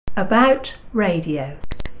About radio.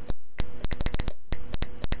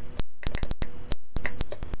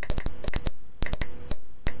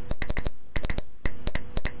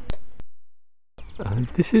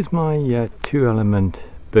 This is my 2-element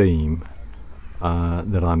beam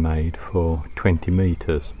that I made for 20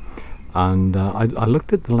 meters, and I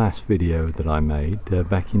looked at the last video that I made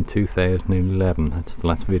back in 2011. That's the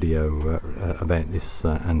last video about this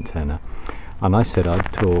antenna, and I said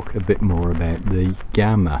I'd talk a bit more about the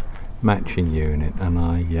gamma matching unit, and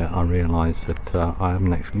I realised that I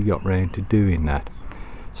haven't actually got round to doing that.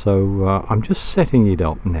 So I'm just setting it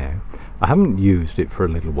up now. I haven't used it for a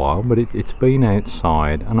little while, but it's been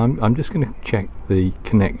outside, and I'm just going to check the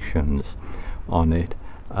connections on it,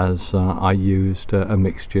 as I used a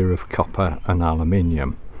mixture of copper and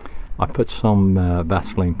aluminium. I put some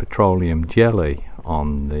Vaseline petroleum jelly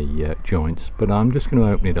on the joints, but I'm just going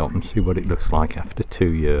to open it up and see what it looks like after 2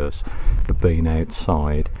 years of being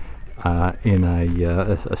outside in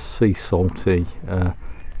a sea salty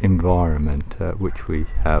environment, which we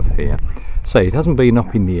have here. So it hasn't been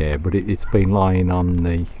up in the air, but it's been lying on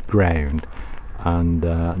the ground, and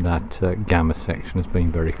that gamma section has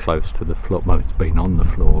been very close to the floor. Well, it's been on the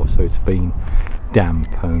floor, so it's been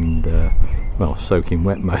damp and well, soaking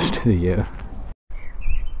wet most of the year.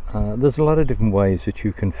 There's a lot of different ways that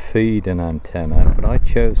you can feed an antenna, but I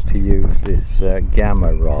chose to use this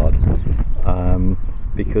gamma rod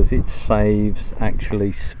because it saves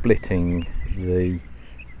actually splitting the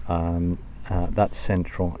that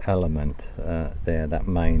central element there, that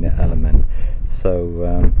main element. So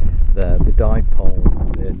the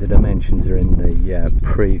dipole, the dimensions are in the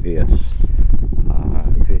previous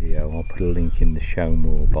video. I'll put a link in the show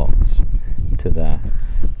more box to that.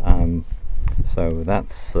 So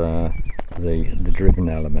that's the driven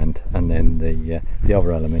element, and then the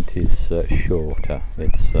other element is shorter.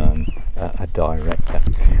 It's a director.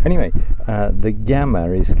 Anyway, the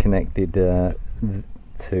gamma is connected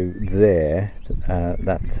to there.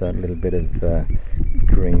 That little bit of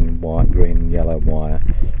green and yellow wire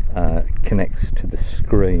connects to the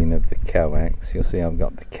screen of the coax. You'll see I've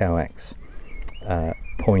got the coax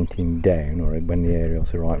pointing down, or when the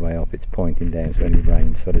aerial's the right way up, it's pointing down, so any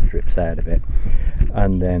rain sort of drips out of it.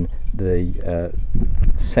 And then the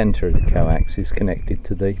centre of the coax is connected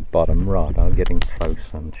to the bottom rod. I'll get in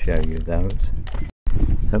close and show you those.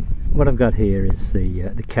 What I've got here is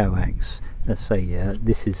the coax. Let's say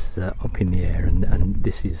this is up in the air, and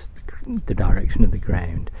this is the direction of the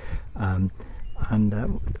ground.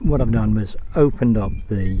 What I've done was opened up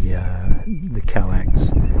the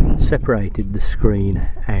coax, separated the screen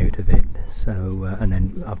out of it, so and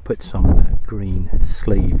then I've put some green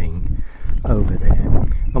sleeving over there.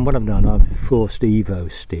 And what I've done, I've forced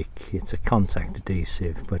Evo stick. It's a contact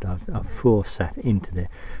adhesive, but I've forced that into there,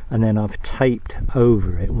 and then I've taped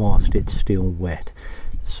over it whilst it's still wet.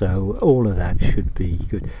 So all of that should be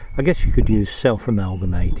good. I guess you could use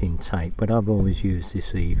self-amalgamating tape, but I've always used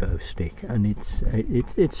this Evo stick, and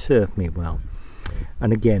it's served me well.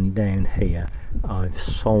 And again, down here I've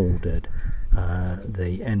soldered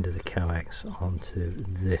the end of the coax onto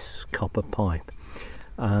this copper pipe,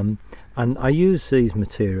 and I use these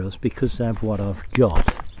materials because of what I've got.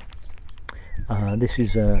 This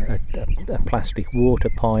is a plastic water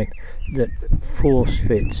pipe that force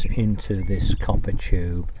fits into this copper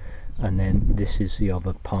tube, and then this is the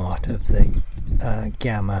other part of the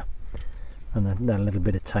gamma, and that little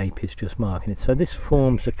bit of tape is just marking it. So this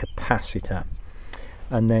forms a capacitor,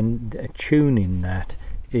 and then tuning that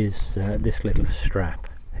is this little strap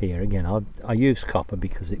here. Again, I use copper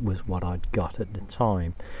because it was what I'd got at the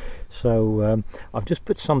time. So I've just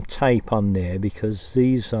put some tape on there because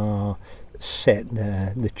these are set,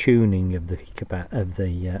 the tuning of the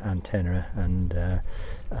antenna, and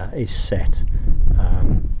is set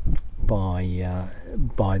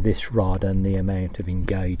by this rod and the amount of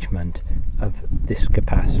engagement of this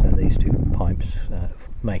capacitor. These two pipes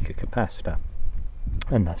make a capacitor,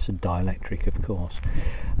 and that's a dielectric, of course.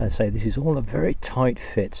 As I say, this is all a very tight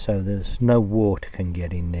fit, so there's no water can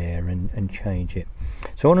get in there and change it.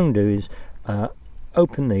 So what I'm going to do is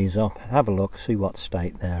open these up, have a look, see what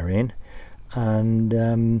state they're in, and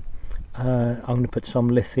I'm going to put some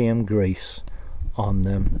lithium grease on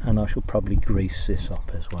them, and I shall probably grease this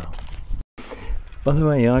up as well. By the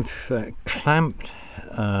way, I've clamped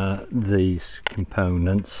these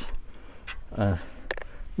components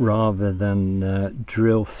rather than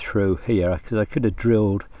drill through here, because I could have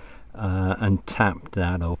drilled and tapped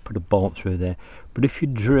that or put a bolt through there, but if you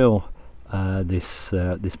drill this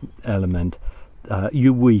element,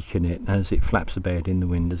 you weaken it as it flaps about in the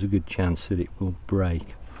wind. There's a good chance that it will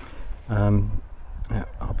break.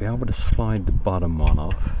 I'll be able to slide the bottom one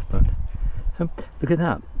off. But so look at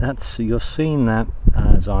that. That's, you're seeing that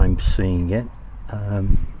as I'm seeing it.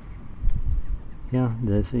 Yeah,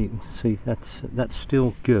 there's, you can see that's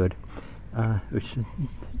still good, which is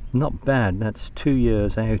not bad. That's 2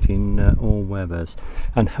 years out in all weathers,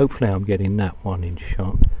 and hopefully I'm getting that one in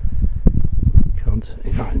shot. Can't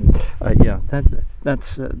see. Yeah,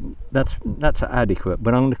 that's adequate.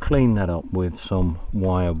 But I'm going to clean that up with some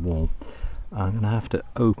wire wool. I'm going to have to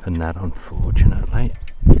open that, unfortunately.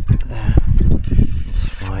 There,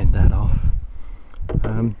 slide that off.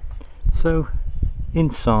 So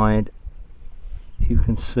inside, you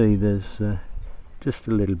can see there's just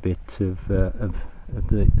a little bit of the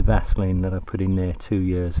Vaseline that I put in there 2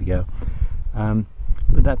 years ago,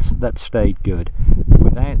 but that stayed good.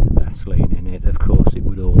 Without the Vaseline in it, of course, it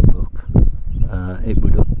would all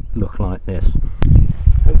look like this.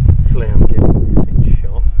 Hopefully I'm getting this in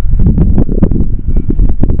shot.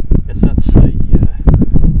 Yes, that's the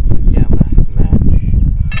gamma match,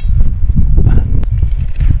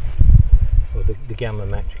 or the gamma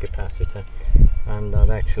match capacitor, and I've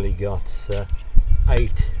actually got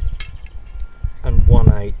 8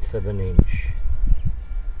 1/8 of an inch,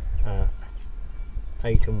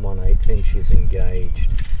 8 1/8 inches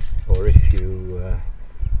engaged, or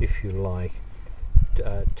if you like,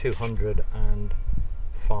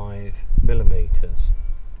 205 millimeters,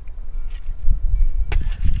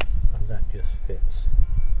 and that just fits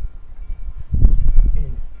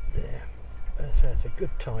in there. So it's a good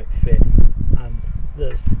tight fit, and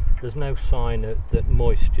there's no sign that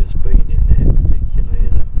moisture's been in there particularly.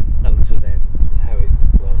 That looks about how it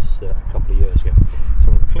was a couple of years ago.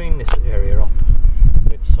 So we'll clean this area up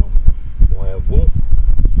with some wire wool,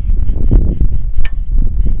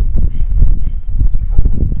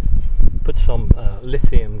 and put some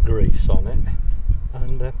lithium grease on it,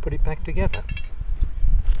 and put it back together.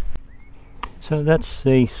 So that's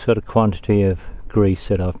the sort of quantity of grease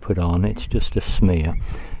that I've put on. It's just a smear,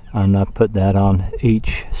 and I put that on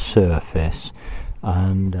each surface,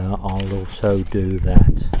 and I'll also do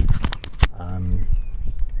that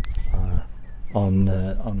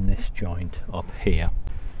on this joint up here.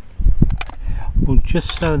 Well,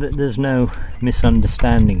 just so that there's no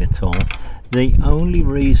misunderstanding at all, the only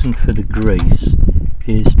reason for the grease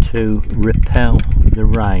is to repel the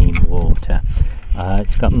rainwater.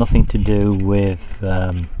 It's got nothing to do with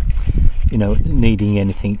you know, needing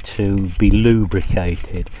anything to be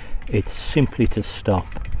lubricated. It's simply to stop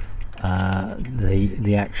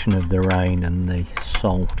the action of the rain and the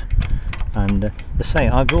salt. And I say,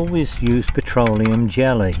 I've always used petroleum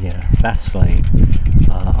jelly, Vaseline,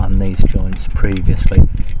 on these joints previously,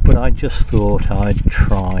 but I just thought I'd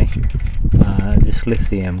try this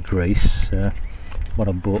lithium grease, what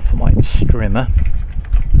I bought for my strimmer.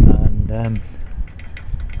 And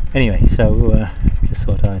anyway, so just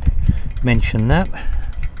thought I'd mention that.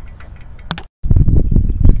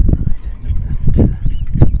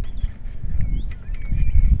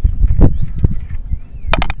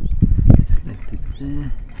 Disconnected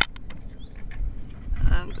there,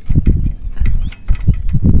 and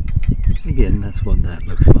again, that's what that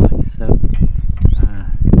looks like. So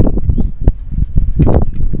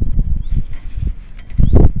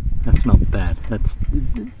that's not bad. That's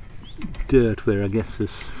dirt where I guess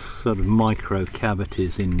there's sort of micro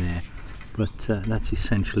cavities in there, but that's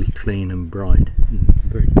essentially clean and bright, and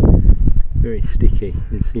very, very sticky.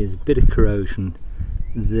 You see there's a bit of corrosion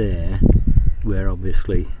there where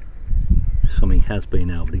obviously something has been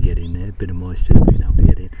able to get in there, a bit of moisture has been able to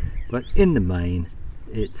get in, but in the main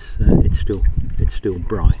it's still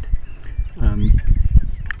bright.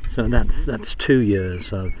 So that's 2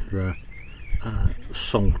 years of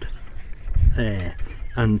salt air.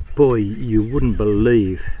 And boy, you wouldn't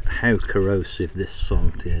believe how corrosive this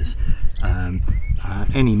salt is.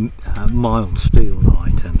 Any mild steel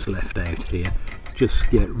items left out here just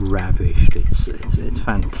get ravished. It's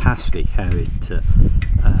fantastic how it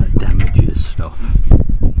damages stuff.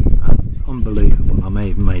 Unbelievable. I may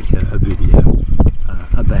even make a video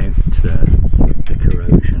about the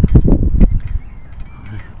corrosion.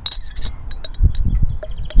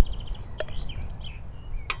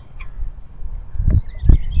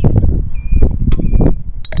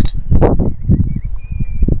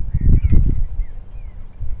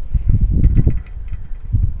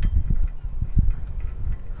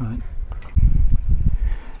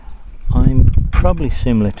 Probably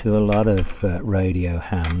similar to a lot of radio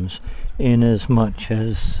hams, in as much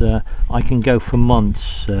as I can go for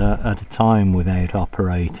months at a time without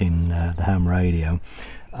operating the ham radio,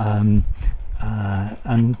 and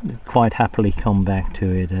quite happily come back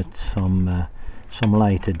to it at some some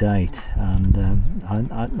later date, and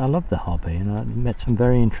I love the hobby, and I met some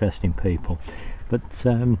very interesting people. But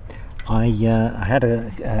I had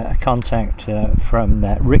a contact from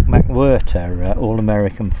Rick McWhirter,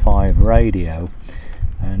 AllAmericanFiveRadio,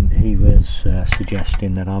 and he was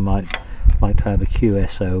suggesting that I might like to have a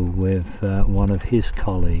QSO with one of his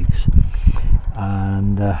colleagues,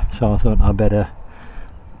 and so I thought I'd better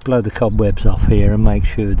blow the cobwebs off here and make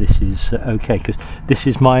sure this is okay, because this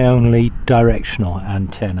is my only directional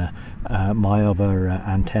antenna. My other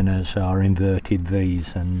antennas are inverted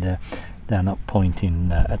V's, and they're not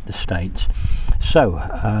pointing at the States. So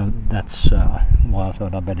that's why I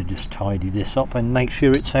thought I'd better just tidy this up and make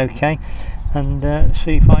sure it's okay, and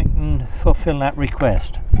see if I can fulfill that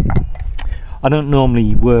request. I don't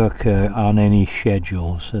normally work on any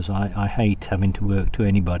schedules, as I hate having to work to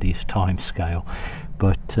anybody's time scale,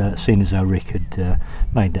 but seeing as how Rick had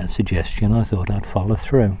made that suggestion, I thought I'd follow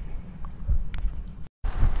through.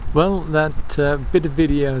 Well, that bit of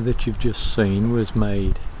video that you've just seen was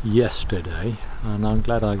made yesterday, and I'm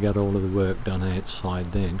glad I got all of the work done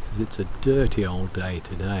outside then, because it's a dirty old day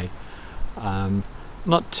today.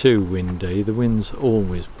 Not too windy, the wind's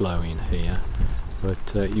always blowing here,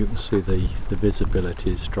 but you can see the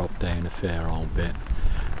visibility's dropped down a fair old bit.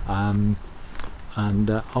 Oh,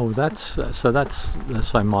 that's let's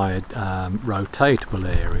say my rotatable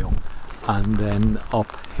aerial, and then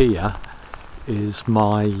up here is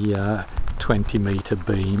my 20 meter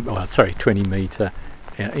beam, or sorry, 20 meter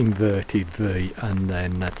inverted V, and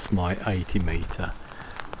then that's my 80 meter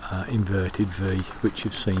inverted V, which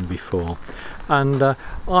you've seen before. And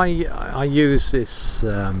I use this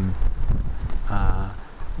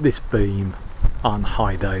this beam on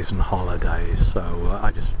high days and holidays, so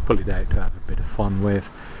I just pull it out to have a bit of fun with.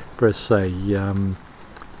 But as I say,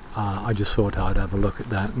 I just thought I'd have a look at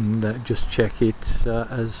that and just check it,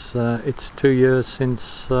 as it's 2 years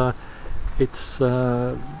since it's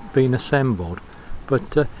been assembled.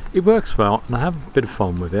 But it works well, and I have a bit of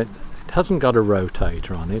fun with it. It hasn't got a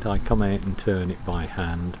rotator on it. I come out and turn it by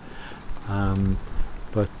hand,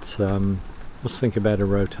 but let's think about a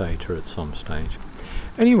rotator at some stage.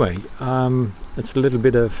 Anyway, it's a little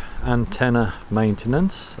bit of antenna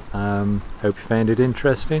maintenance. Hope you found it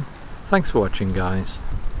interesting. Thanks for watching, guys.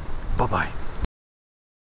 Bye bye.